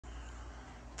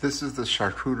This is the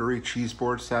charcuterie cheese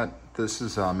board set. This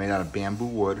is made out of bamboo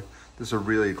wood. This is a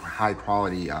really high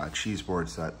quality cheese board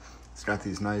set. It's got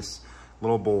these nice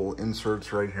little bowl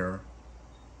inserts right here.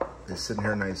 They sit in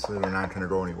here nicely. They're not going to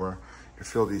go anywhere. You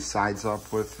fill these sides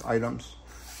up with items.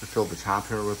 You fill the top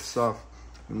here with stuff.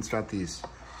 And it's got these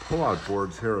pull-out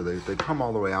boards here. They come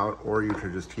all the way out, or you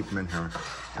could just keep them in here.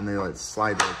 And they like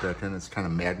slide right back in. It's kind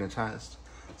of magnetized.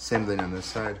 Same thing on this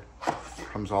side.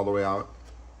 Comes all the way out.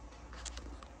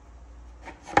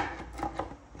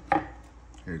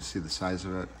 Here you see the size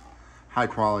of it. High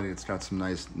quality. It's got some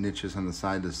nice niches on the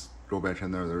side to go back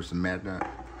in there. There's a magnet.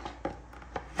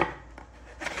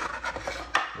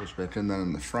 Goes back in. Then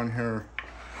in the front here,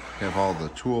 you have all the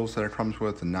tools that it comes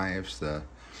with: the knives, the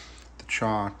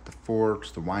chalk, the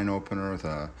forks, the wine opener,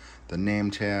 the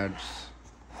name tags.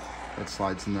 That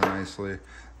slides in there nicely.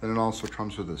 Then it also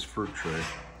comes with this fruit tray.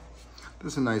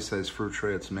 This is a nice size fruit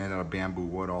tray. It's made out of bamboo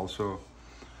wood also.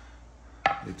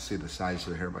 You can see the size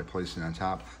of it here by placing it on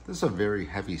top. This is a very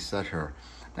heavy set here.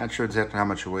 Not sure exactly how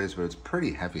much it weighs, but it's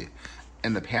pretty heavy.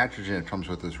 And the packaging it comes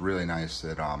with is really nice.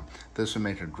 This would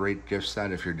make a great gift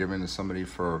set if you're giving to somebody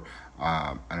for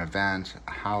an event,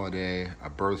 a holiday, a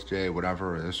birthday,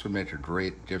 whatever. This would make a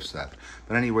great gift set.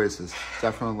 But anyways, this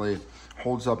definitely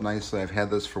holds up nicely. I've had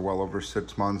this for well over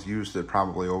 6 months, used it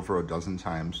probably over a dozen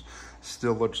times.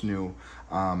 Still looks new.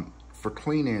 For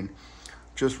cleaning,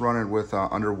 just run it with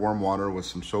under warm water with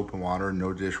some soap and water,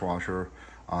 no dishwasher.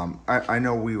 I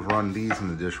know we run these in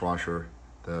the dishwasher,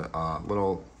 the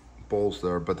little bowls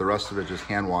there, but the rest of it just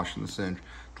hand wash in the sink.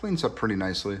 Cleans up pretty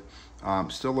nicely.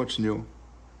 Still looks new.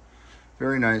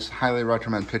 Very nice. Highly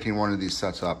recommend picking one of these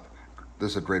sets up.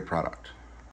 This is a great product.